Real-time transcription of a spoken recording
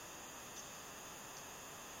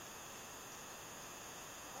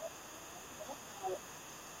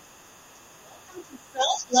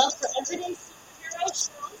Love for Everyday Superhero Show.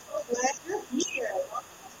 So glad you're here. Welcome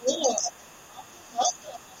aboard.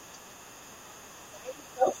 Welcome. Exciting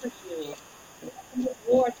show for you. Welcome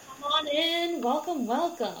aboard. Come on in.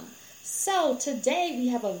 Welcome. So today we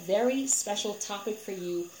have a very special topic for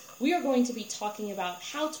you. We are going to be talking about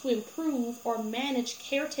how to improve or manage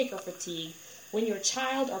caretaker fatigue when your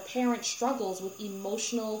child or parent struggles with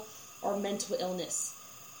emotional or mental illness.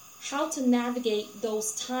 How to navigate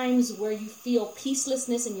those times where you feel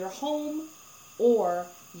peacelessness in your home or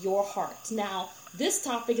your heart. Now, this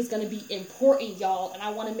topic is going to be important, y'all, and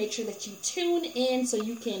I want to make sure that you tune in so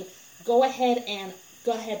you can go ahead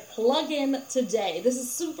plug in today. This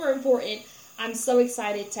is super important. I'm so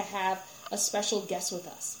excited to have a special guest with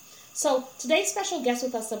us. So today's special guest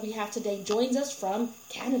with us that we have today joins us from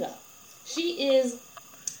Canada. She is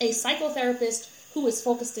a psychotherapist who is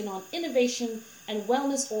focused in on innovation and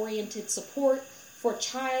wellness-oriented support for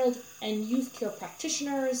child and youth care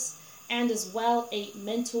practitioners, and as well a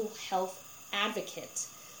mental health advocate.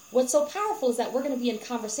 What's so powerful is that we're going to be in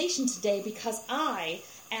conversation today because I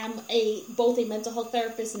am both a mental health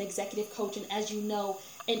therapist and executive coach, and as you know,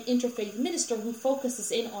 an interfaith minister who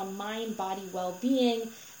focuses in on mind-body well-being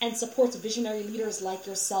and supports visionary leaders like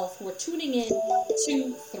yourself who are tuning in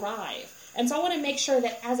to thrive. And so I want to make sure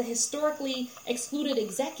that as a historically excluded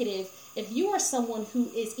executive, if you are someone who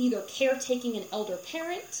is either caretaking an elder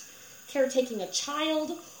parent, caretaking a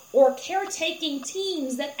child, or caretaking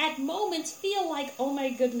teens that at moments feel like, oh my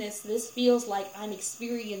goodness, this feels like I'm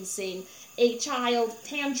experiencing a child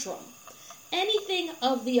tantrum. Anything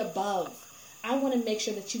of the above, I want to make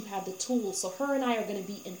sure that you have the tools. So her and I are going to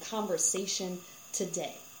be in conversation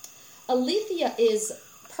today. Alethea is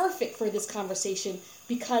perfect for this conversation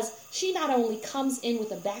because she not only comes in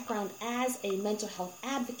with a background as a mental health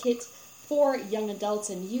advocate for young adults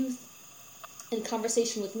and youth, in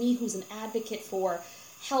conversation with me, who's an advocate for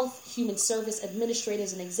health, human service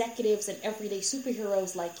administrators and executives and everyday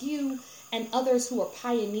superheroes like you and others who are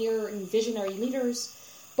pioneer and visionary leaders.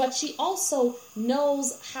 But she also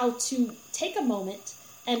knows how to take a moment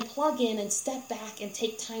and plug in and step back and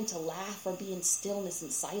take time to laugh or be in stillness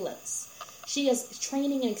and silence. She has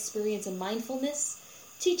training and experience in mindfulness,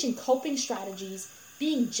 teaching coping strategies,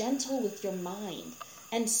 being gentle with your mind.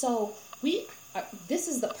 And so we are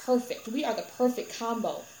the perfect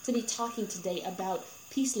combo to be talking today about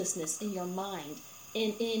peacelessness in your mind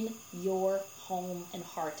and in your home and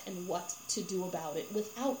heart and what to do about it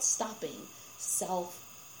without stopping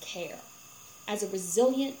self-care. As a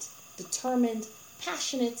resilient, determined,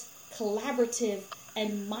 passionate, collaborative,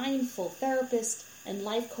 and mindful therapist and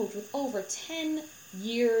life coach with over 10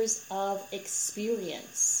 years of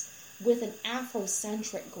experience, with an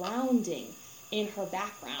Afrocentric grounding in her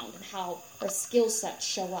background and how her skill sets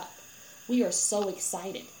show up. We are so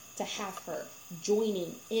excited to have her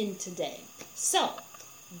joining in today. So,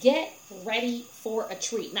 get ready for a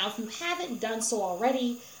treat. Now, if you haven't done so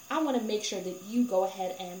already, I want to make sure that you go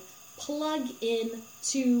ahead and plug in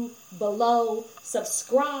to below,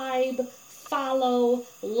 subscribe, follow,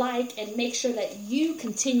 like, and make sure that you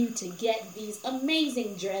continue to get these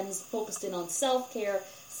amazing gems focused in on self-care,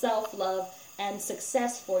 self-love, and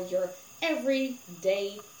success for your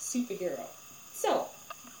everyday superhero. So,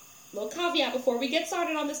 little caveat before we get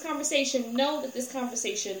started on this conversation, know that this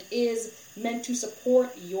conversation is meant to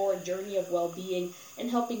support your journey of well-being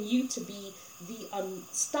and helping you to be the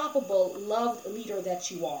unstoppable, loved leader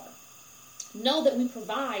that you are. Know that we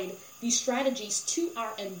provide these strategies to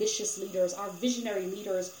our ambitious leaders, our visionary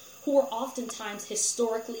leaders who are oftentimes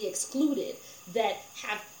historically excluded, that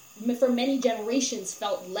have for many generations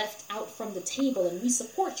felt left out from the table, and we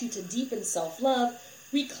support you to deepen self-love,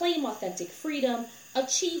 reclaim authentic freedom,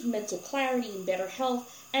 achieve mental clarity and better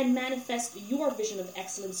health, and manifest your vision of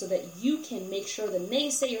excellence so that you can make sure the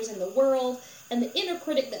naysayers in the world and the inner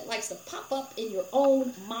critic that likes to pop up in your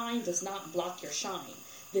own mind does not block your shine.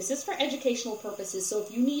 This is for educational purposes, so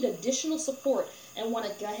if you need additional support and want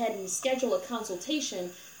to go ahead and schedule a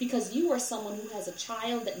consultation because you are someone who has a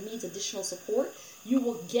child that needs additional support, you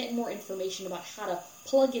will get more information about how to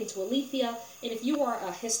plug into Alethea. And if you are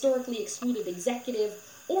a historically excluded executive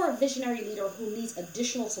or a visionary leader who needs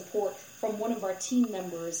additional support from one of our team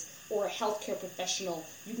members or a healthcare professional,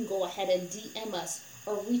 you can go ahead and DM us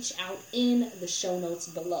or reach out in the show notes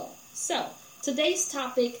below. So, today's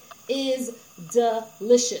topic is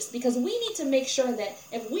delicious because we need to make sure that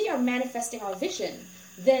if we are manifesting our vision,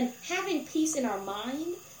 then having peace in our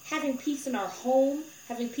mind, having peace in our home,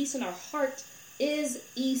 having peace in our heart is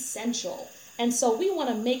essential. And so we want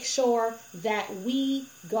to make sure that we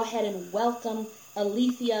go ahead and welcome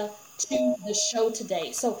Alethea to the show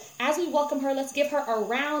today. So as we welcome her, let's give her a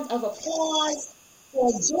round of applause. for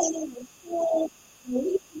joining the show.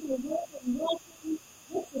 Welcome.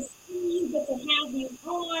 Good to see you. Good to have you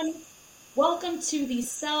on. Welcome to the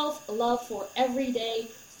Self Love for Everyday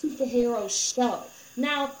Superhero Show.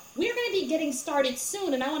 Now, we're going to be getting started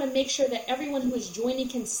soon, and I want to make sure that everyone who is joining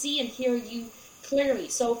can see and hear you clearly.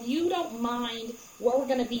 So if you don't mind, what we're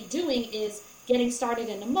going to be doing is getting started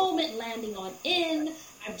in a moment, landing on in.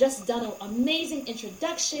 I've just done an amazing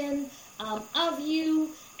introduction of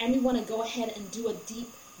you, and we want to go ahead and do a deep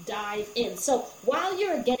dive in. So while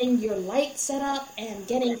you're getting your light set up and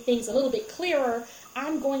getting things a little bit clearer,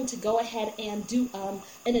 I'm going to go ahead and do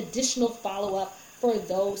an additional follow-up for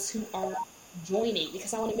those who are joining,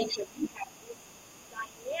 because I want to make sure you have this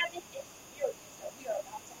dynamic experience that we are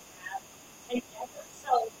about to have together.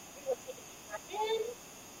 So we will take a deep breath in,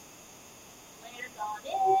 land on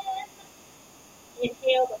in,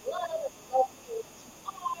 inhale the love and the love you that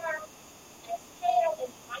you are, exhale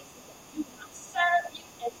any vices that do not serve you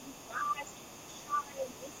as you rise and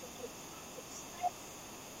shine. This is a toxic stress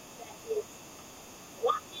that is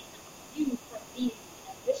blocking you from being the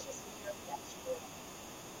ambitious leader that you are.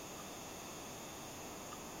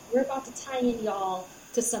 We're about to tie in, y'all,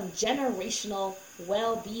 to some generational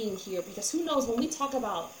well-being here, because who knows, when we talk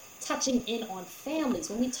about touching in on families,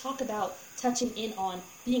 when we talk about touching in on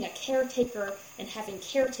being a caretaker and having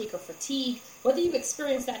caretaker fatigue, whether you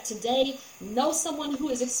experience that today, know someone who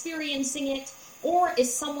is experiencing it, or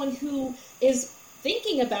is someone who is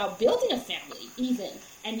thinking about building a family even,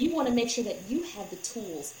 and you want to make sure that you have the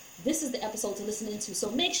tools, this is the episode to listen into.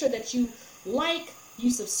 So make sure that you like, you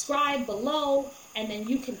subscribe below, and then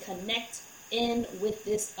you can connect in with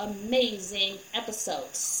this amazing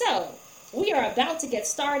episode. So we are about to get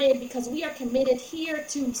started because we are committed here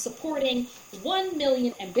to supporting 1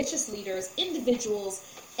 million ambitious leaders, individuals,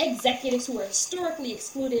 executives who are historically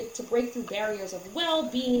excluded to break through barriers of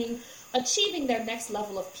well-being, achieving their next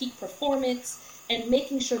level of peak performance, and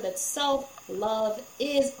making sure that self-love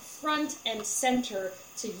is front and center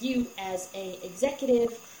to you as an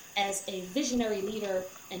executive, as a visionary leader,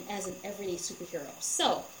 and as an everyday superhero.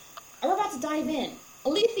 So, we're about to dive in.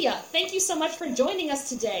 Alethea, thank you so much for joining us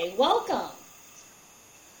today. Welcome.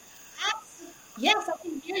 Yes, I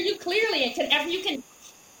can hear you clearly.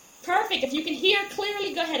 Perfect. If you can hear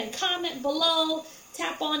clearly, go ahead and comment below.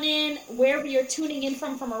 Tap on in wherever you're tuning in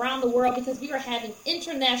from around the world, because we are having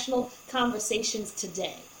international conversations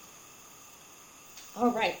today. All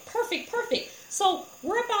right, perfect. So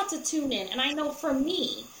we're about to tune in, and I know for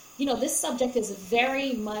me, this subject is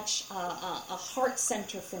very much a heart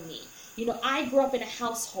center for me. I grew up in a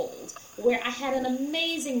household where I had an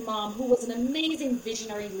amazing mom who was an amazing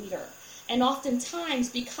visionary leader. And oftentimes,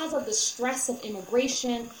 because of the stress of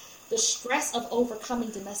immigration, the stress of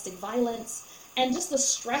overcoming domestic violence, and just the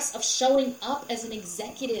stress of showing up as an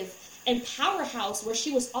executive and powerhouse, where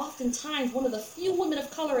she was oftentimes one of the few women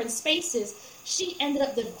of color in spaces, she ended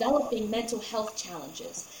up developing mental health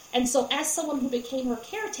challenges. And so as someone who became her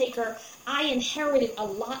caretaker, I inherited a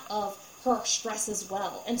lot of her stress as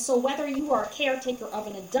well. And so whether you are a caretaker of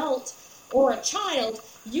an adult or a child,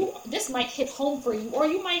 this might hit home for you. Or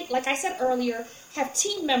you might, like I said earlier, have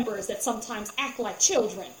team members that sometimes act like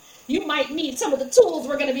children. You might need some of the tools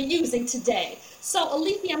we're going to be using today. So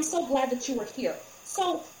Alethea, I'm so glad that you were here.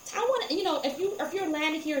 So I want to, if you're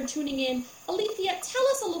landing here and tuning in, Alethea, tell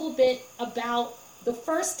us a little bit about the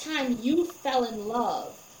first time you fell in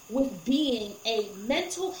love with being a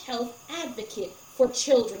mental health advocate for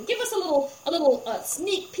children. Give us a little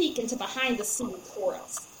sneak peek into behind the scenes for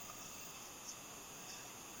us.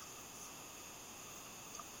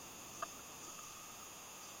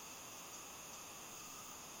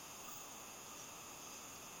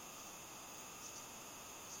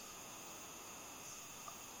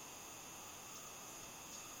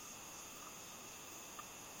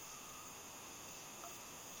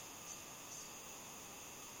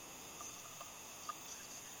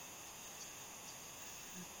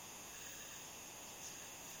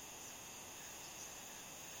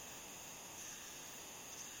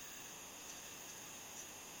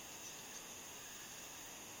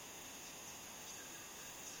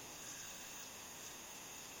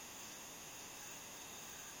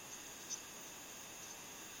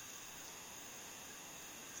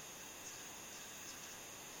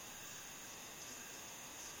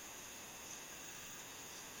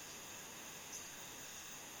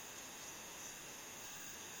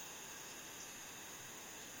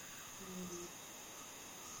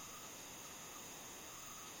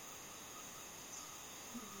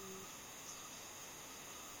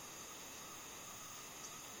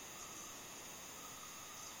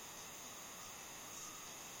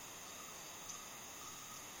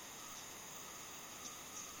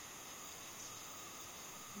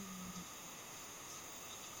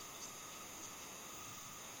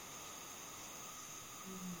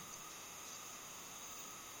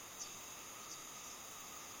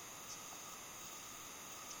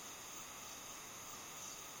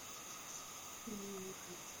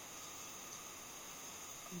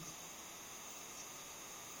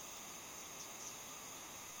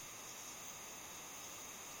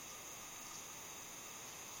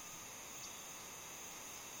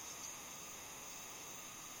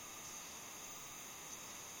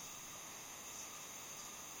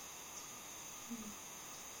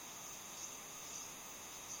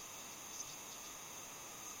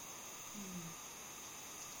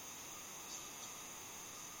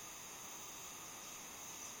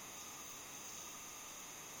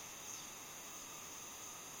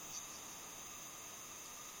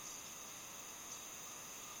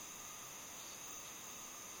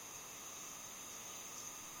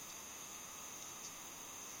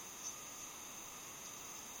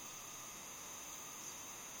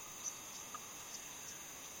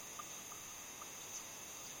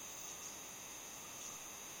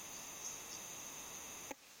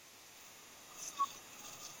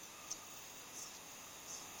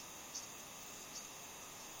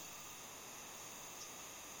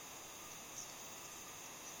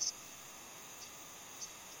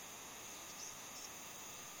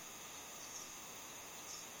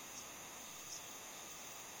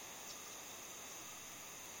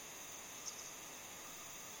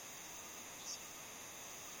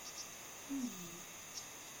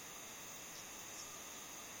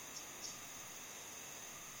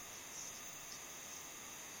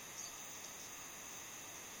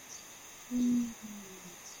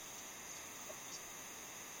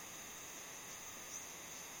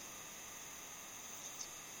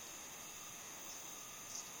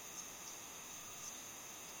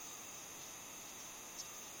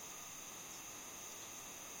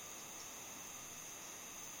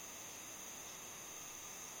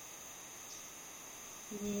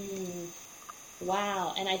 Mm,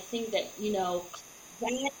 wow. And I think that,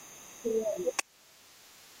 that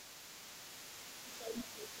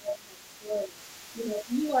if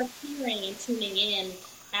you are hearing and tuning in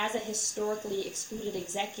as a historically excluded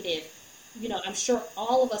executive, I'm sure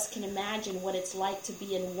all of us can imagine what it's like to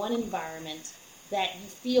be in one environment that you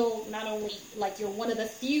feel not only like you're one of the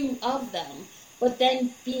few of them, but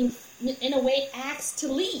then being, in a way, asked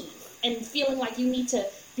to leave and feeling like you need to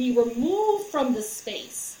be removed from the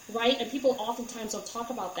space, right? And people oftentimes don't talk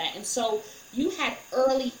about that. And so you had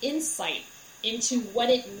early insight into what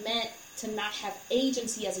it meant to not have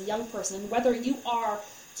agency as a young person. And whether you are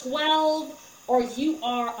 12 or you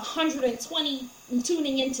are 120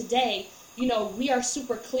 tuning in today, we are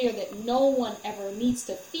super clear that no one ever needs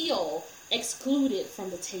to feel excluded from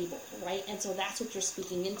the table, right? And so that's what you're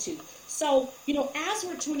speaking into. So, as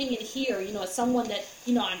we're tuning in here, as someone that,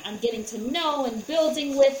 I'm getting to know and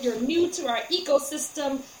building with, you're new to our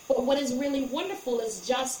ecosystem, but what is really wonderful is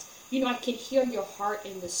just, I can hear your heart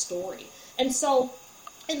in the story. And so,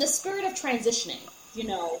 in the spirit of transitioning,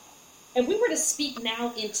 if we were to speak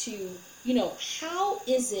now into, how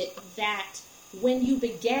is it that when you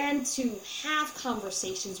began to have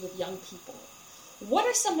conversations with young people, what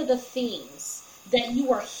are some of the things that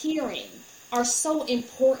you are hearing are so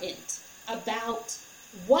important about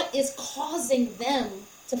what is causing them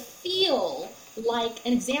to feel like,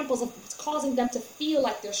 and examples of what's causing them to feel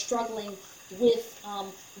like they're struggling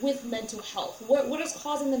with mental health? What is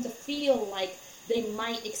causing them to feel like they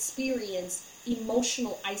might experience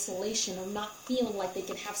emotional isolation or not feeling like they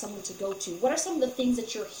can have someone to go to? What are some of the things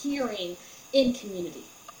that you're hearing in community?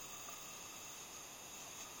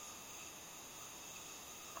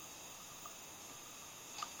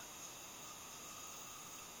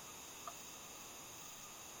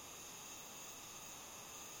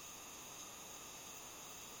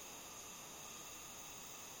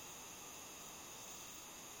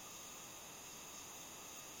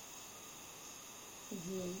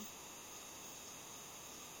 Mm-hmm.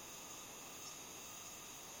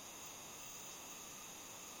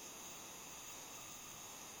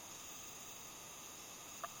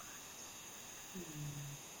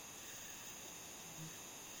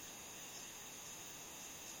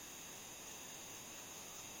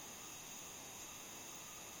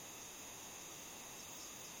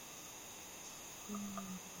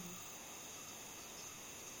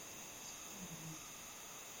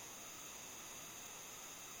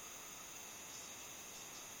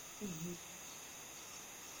 Mm-hmm.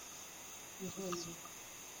 Mm-hmm.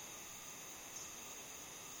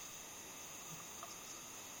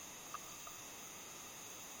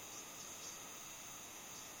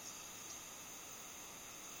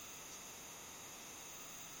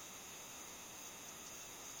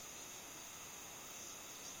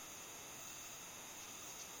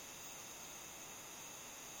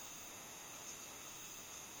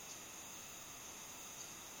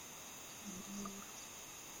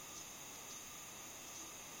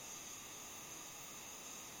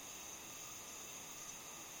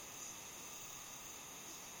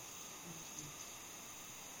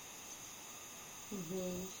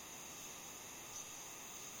 Mm-hmm.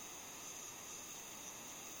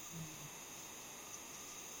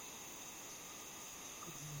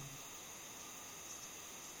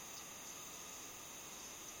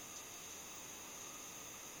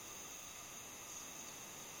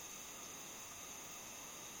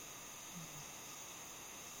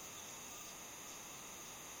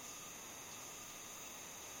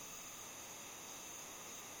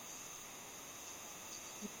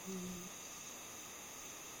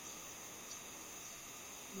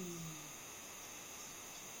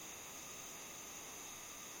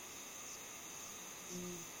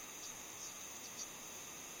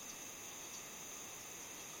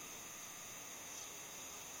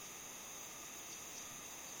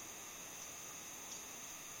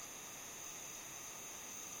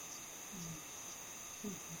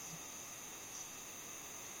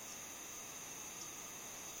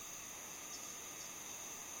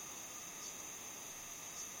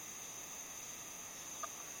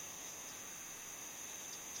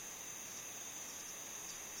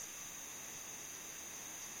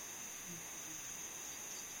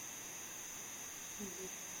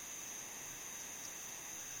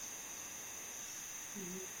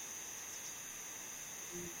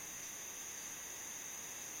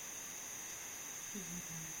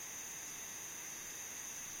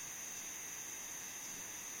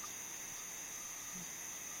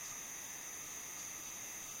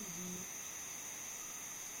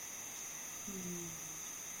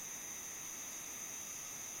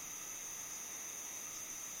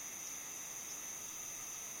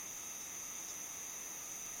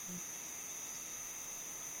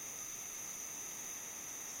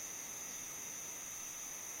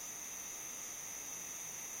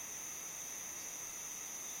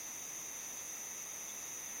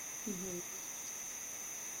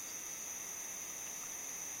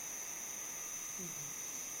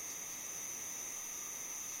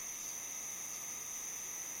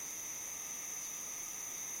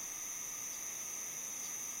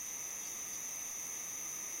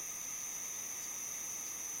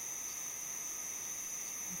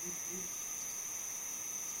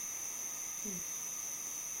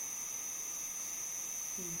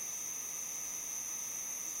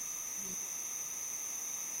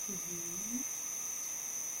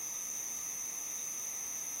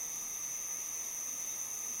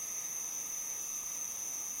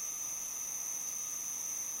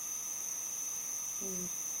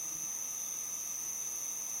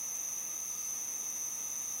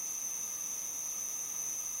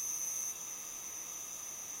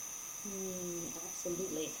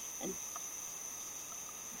 Absolutely. And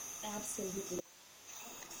absolutely.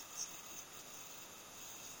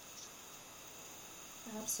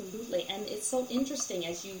 Absolutely. And it's so interesting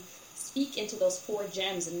as you speak into those four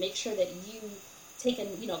gems and make sure that you take and,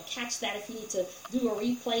 catch that if you need to do a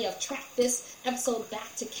replay of track this episode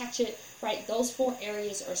back to catch it, right? Those four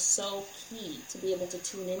areas are so key to be able to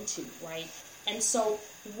tune into, right? And so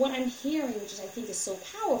what I'm hearing, which I think is so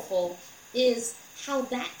powerful, is how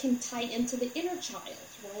that can tie into the inner child,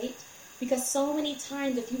 right? Because so many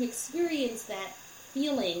times if you experience that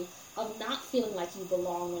feeling of not feeling like you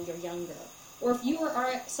belong when you're younger, or if you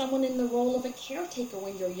are someone in the role of a caretaker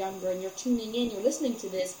when you're younger and you're tuning in, you're listening to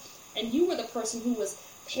this, and you were the person who was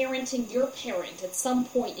parenting your parent at some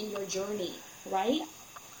point in your journey, right?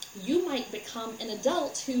 You might become an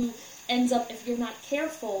adult who ends up, if you're not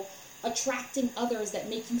careful, attracting others that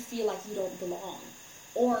make you feel like you don't belong,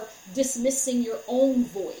 or dismissing your own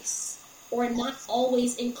voice, or not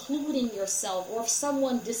always including yourself, or if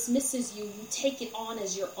someone dismisses you, you take it on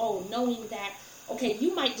as your own, knowing that, okay,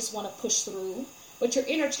 you might just want to push through, but your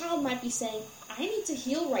inner child might be saying, I need to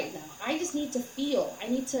heal right now. I just need to feel. I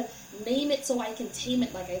need to name it so I can tame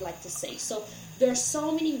it, like I like to say. So there are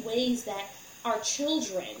so many ways that our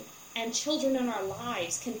children and children in our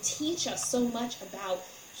lives can teach us so much about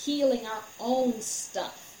healing our own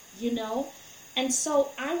stuff, And so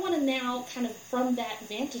I want to now kind of from that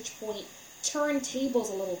vantage point turn tables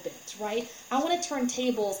a little bit, right? I want to turn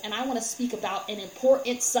tables and I want to speak about an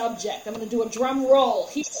important subject. I'm going to do a drum roll.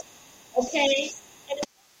 Okay? And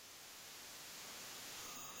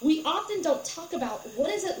we often don't talk about what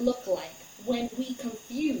does it look like when we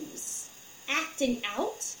confuse acting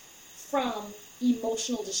out from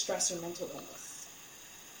emotional distress or mental illness.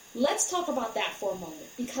 Let's talk about that for a moment,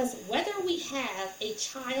 because whether we have a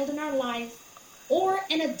child in our life or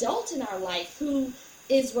an adult in our life who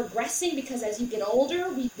is regressing, because as you get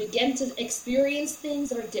older, we begin to experience things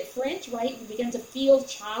that are different, right? We begin to feel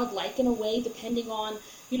childlike in a way, depending on,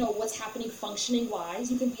 what's happening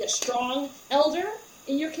functioning-wise. You can be a strong elder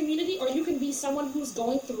in your community, or you can be someone who's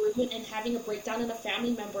going through it and having a breakdown, and a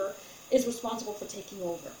family member is responsible for taking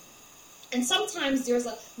over. And sometimes there's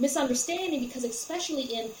a misunderstanding, because especially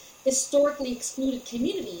in historically excluded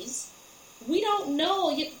communities, we don't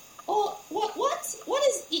know. What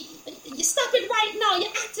is, you stop it right now,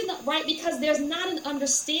 you're acting up, right? Because there's not an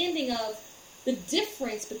understanding of the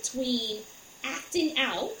difference between acting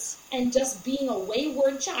out and just being a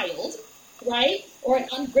wayward child, right? Or an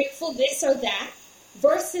ungrateful this or that,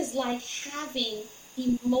 versus like having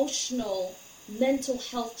emotional, mental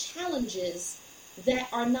health challenges that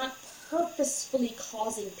are not purposefully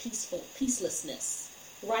causing peacelessness,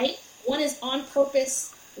 right? One is on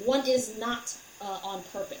purpose, one is not on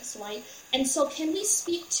purpose, right? And so can we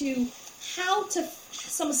speak to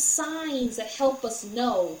some signs that help us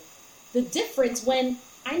know the difference when,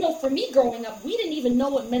 I know for me growing up, we didn't even know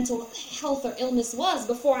what mental health or illness was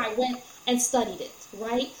before I went and studied it,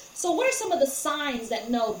 right? So what are some of the signs that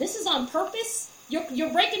know this is on purpose,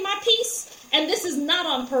 you're breaking my peace, and this is not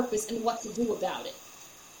on purpose, and what to do about it?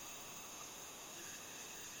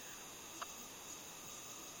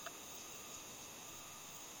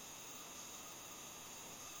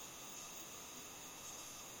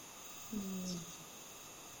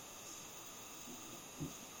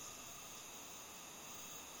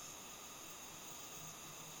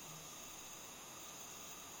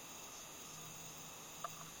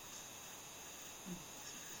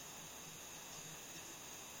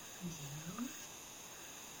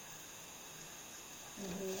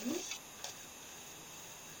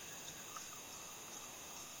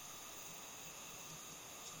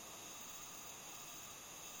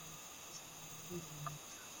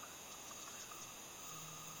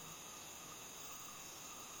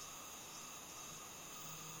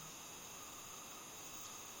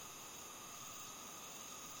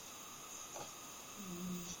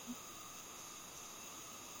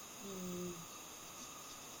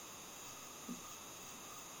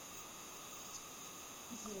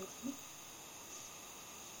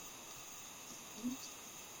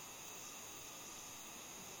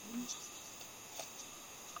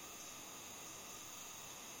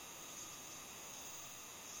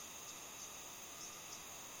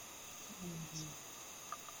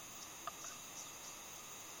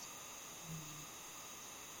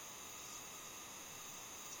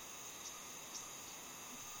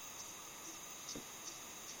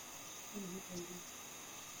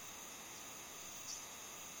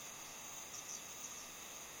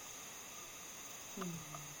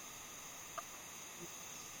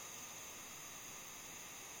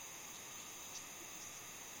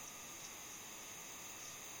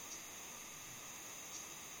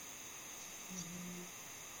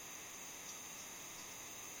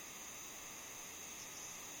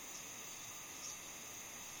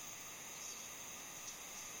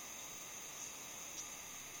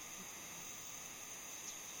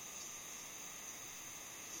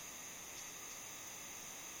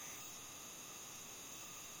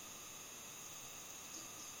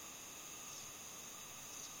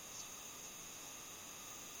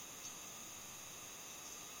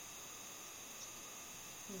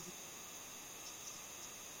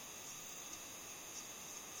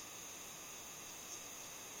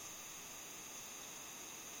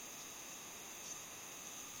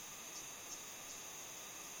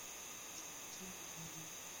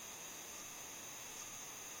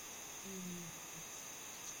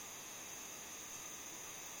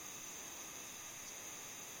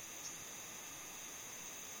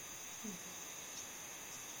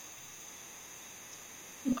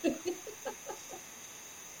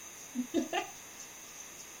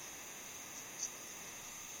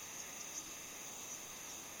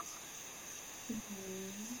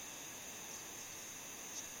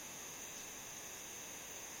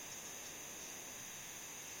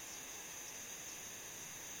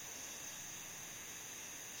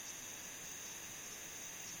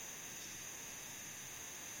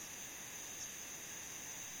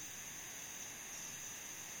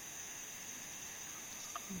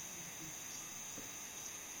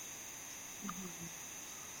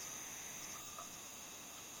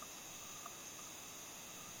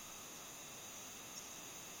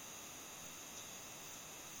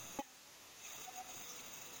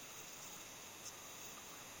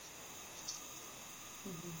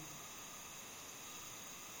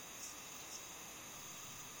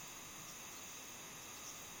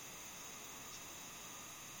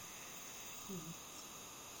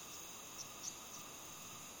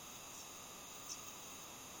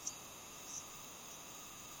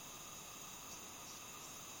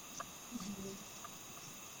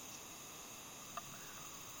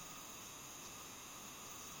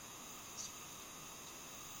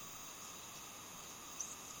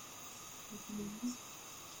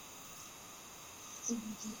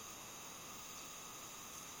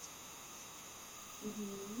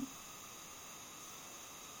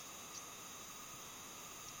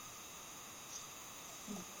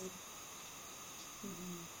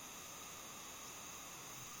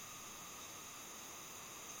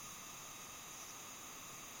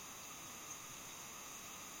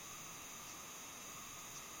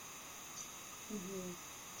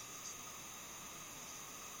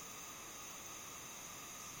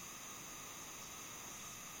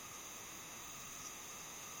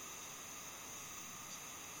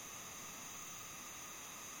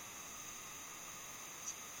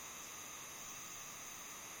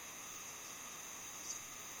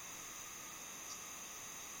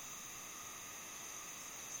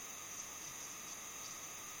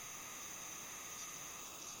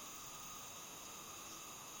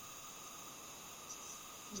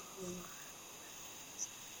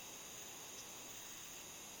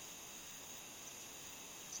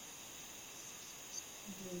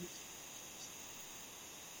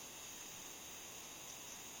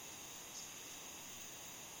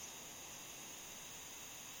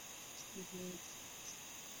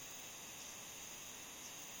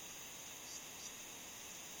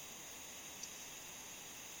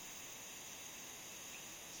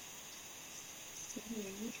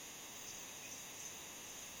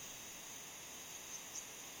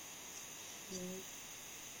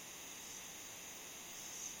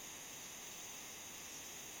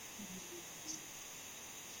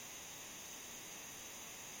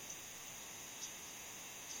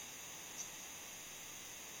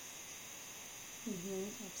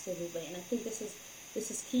 Absolutely, and I think this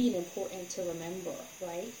is key and important to remember,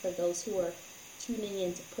 right? For those who are tuning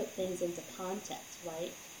in to put things into context,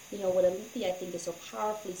 right? You know what Alethea I think is so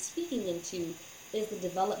powerfully speaking into is the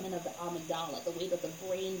development of the amygdala, the way that the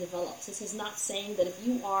brain develops. This is not saying that if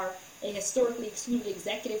you are a historically excluded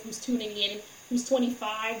executive who's tuning in, who's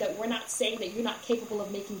 25 that we're not saying that you're not capable of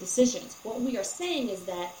making decisions. What we are saying is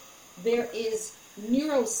that there is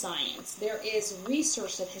neuroscience, there is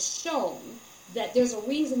research that has shown that there's a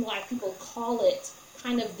reason why people call it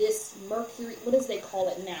kind of this Mercury, what does they call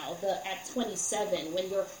it now? At 27,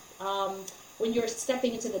 when you're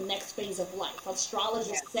stepping into the next phase of life.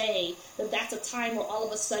 Astrologers say that that's a time where all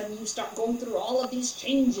of a sudden you start going through all of these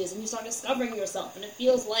changes and you start discovering yourself, and it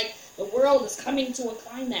feels like the world is coming to a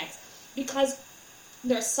climax because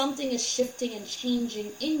there's something is shifting and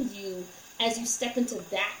changing in you as you step into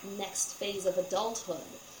that next phase of adulthood.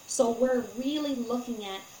 So we're really looking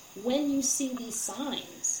at when you see these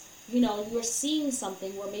signs. You're seeing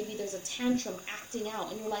something where maybe there's a tantrum acting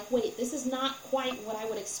out and you're like, wait, this is not quite what I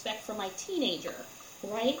would expect from my teenager,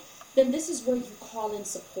 right? Then this is where you call in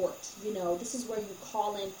support. This is where you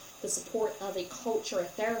call in the support of a coach or a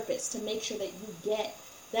therapist to make sure that you get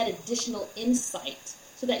that additional insight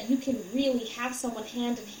so that you can really have someone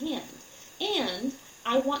hand in hand. And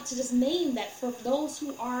I want to just name that for those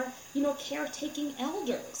who are, caretaking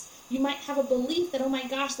elders. You might have a belief that, oh my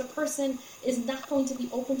gosh, the person is not going to be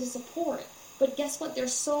open to support. But guess what?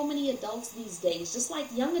 There's so many adults these days, just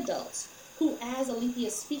like young adults, who, as Alethea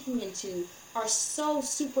is speaking into, are so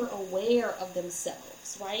super aware of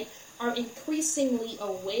themselves, right? Are increasingly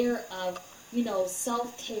aware of,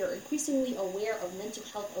 self-care, increasingly aware of mental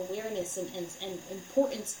health awareness and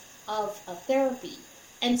importance of therapy.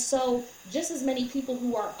 And so just as many people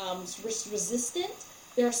who are resistant,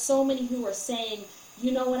 there are so many who are saying,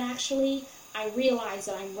 you know what, actually, I realize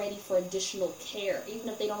that I'm ready for additional care, even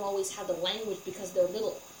if they don't always have the language because they're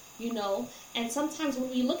little, And sometimes when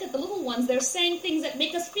we look at the little ones, they're saying things that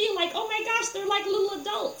make us feel like, oh my gosh, they're like little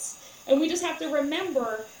adults. And we just have to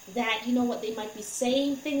remember that, they might be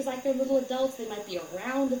saying things like they're little adults, they might be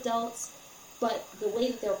around adults, but the way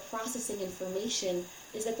that they're processing information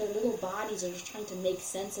is that their little bodies are just trying to make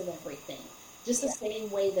sense of everything, just the same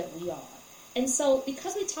way that we are. And so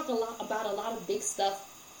because we talk about a lot of big stuff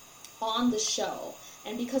on the show,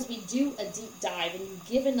 and because we do a deep dive and you've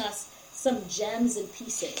given us some gems and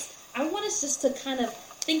pieces, I want us just to kind of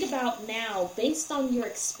think about now, based on your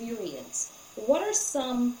experience, what are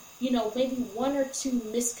some, maybe one or two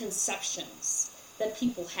misconceptions that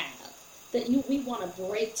people have that we want to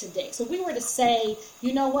break today? So if we were to say,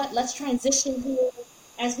 you know what, let's transition here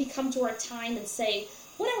as we come to our time and say,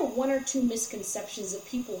 what are one or two misconceptions that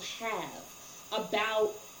people have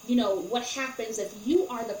about, what happens if you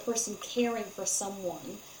are the person caring for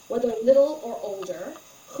someone, whether little or older,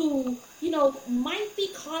 who, might be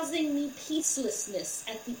causing me peacelessness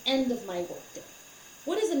at the end of my workday?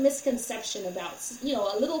 What is a misconception about,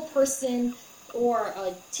 a little person or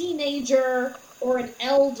a teenager or an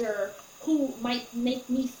elder who might make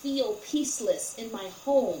me feel peaceless in my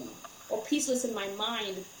home or peaceless in my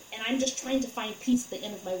mind, and I'm just trying to find peace at the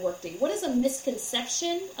end of my workday? What is a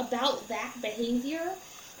misconception about that behavior,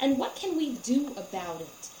 and what can we do about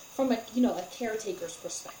it from a caretaker's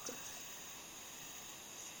perspective?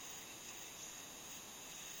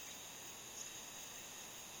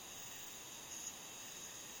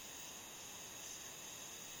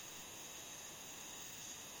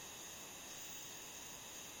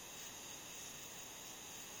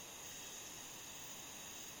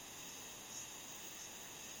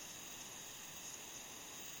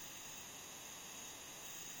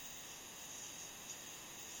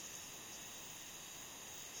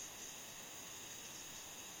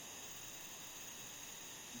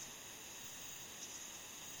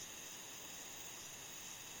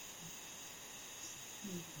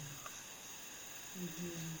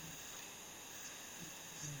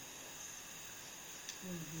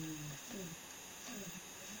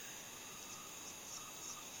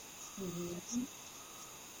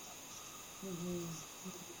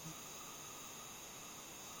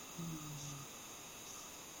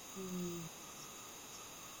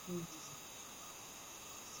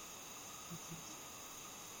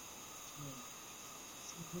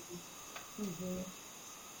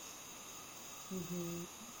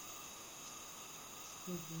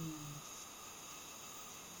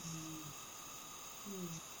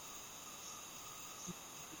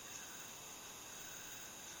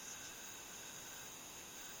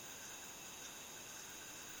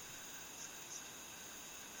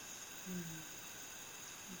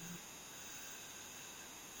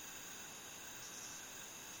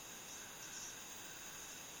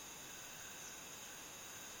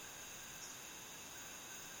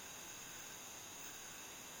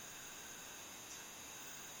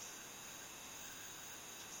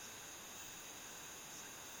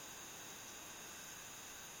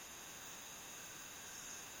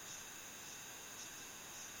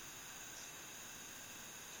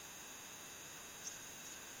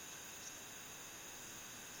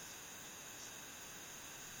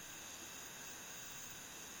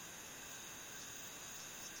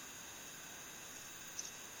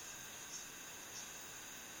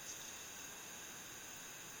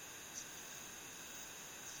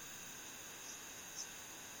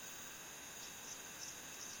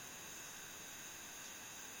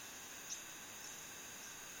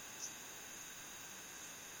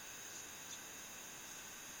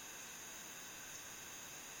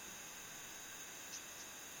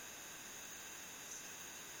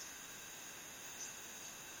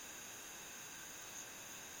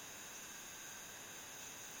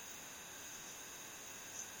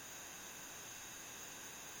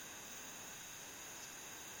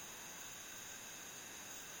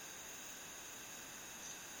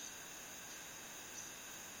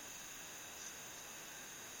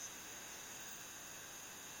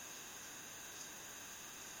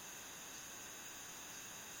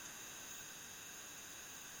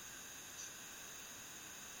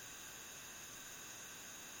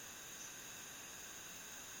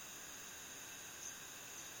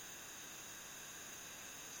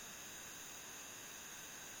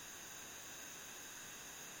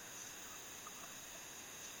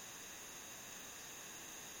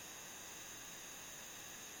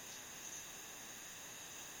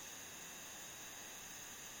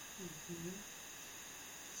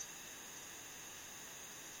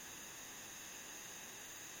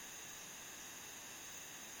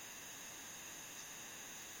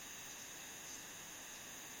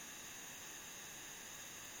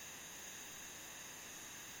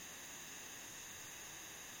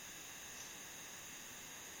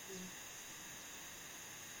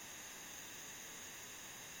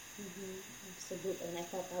 Absolutely, and I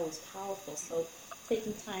thought that was powerful. So,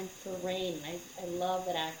 taking time for RAIN, I love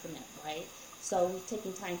that acronym, right? So,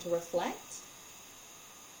 taking time to reflect,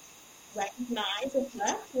 recognize,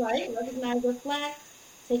 reflect, right? Recognize, reflect,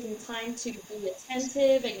 taking time to be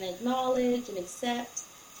attentive and acknowledge and accept,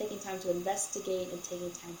 taking time to investigate, and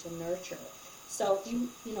taking time to nurture. So if you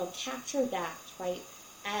capture that, right,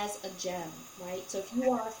 as a gem, right? So if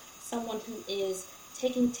you are someone who is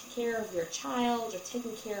taking care of your child or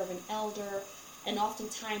taking care of an elder, and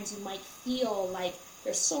oftentimes you might feel like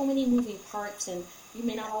there's so many moving parts and you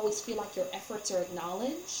may not always feel like your efforts are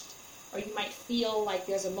acknowledged, or you might feel like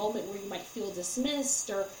there's a moment where you might feel dismissed,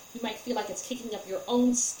 or you might feel like it's kicking up your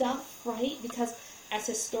own stuff, right? Because as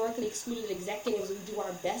historically excluded executives, we do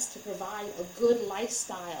our best to provide a good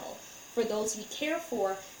lifestyle for those we care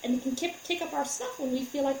for, and we can kick up our stuff when we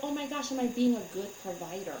feel like, oh my gosh, am I being a good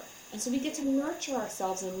provider? And so we get to nurture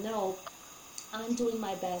ourselves and know, I'm doing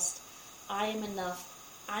my best, I am enough,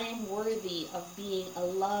 I am worthy of being a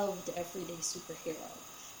loved everyday superhero.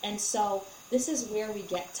 And so this is where we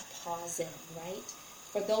get to pause in, right?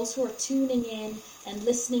 For those who are tuning in and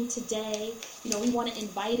listening today, we want to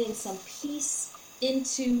invite in some peace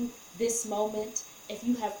into this moment. If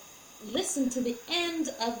you have listened to the end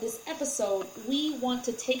of this episode, we want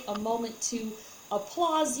to take a moment to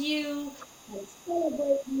applaud you and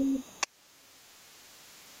celebrate you.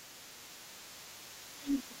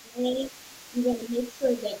 Today, we want to make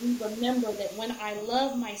sure that we remember that when I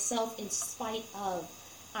love myself in spite of,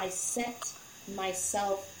 I set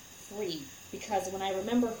myself free. Because when I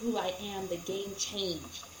remember who I am, the game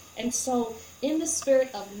changed. And so, in the spirit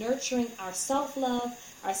of nurturing our self-love,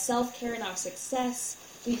 our self-care, and our success,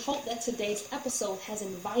 we hope that today's episode has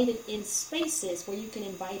invited in spaces where you can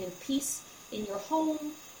invite in peace in your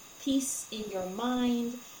home, peace in your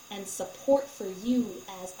mind, and support for you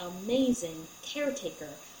as amazing caretaker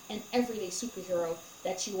and everyday superhero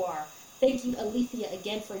that you are. Thank you, Alethea,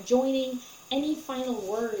 again for joining. Any final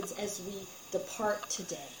words as we depart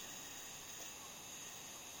today?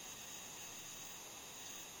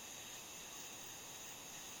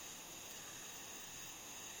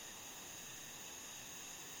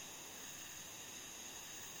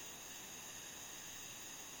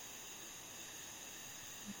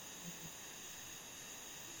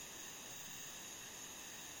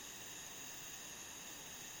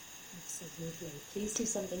 Absolutely. Please do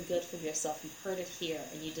something good for yourself. You've heard it here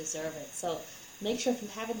and you deserve it. So make sure, if you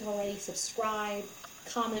haven't already, subscribe,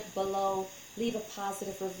 comment below, leave a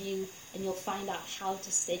positive review, and you'll find out how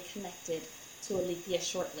to stay connected to Alethea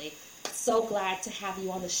shortly. So glad to have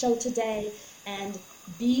you on the show today, and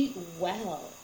be well.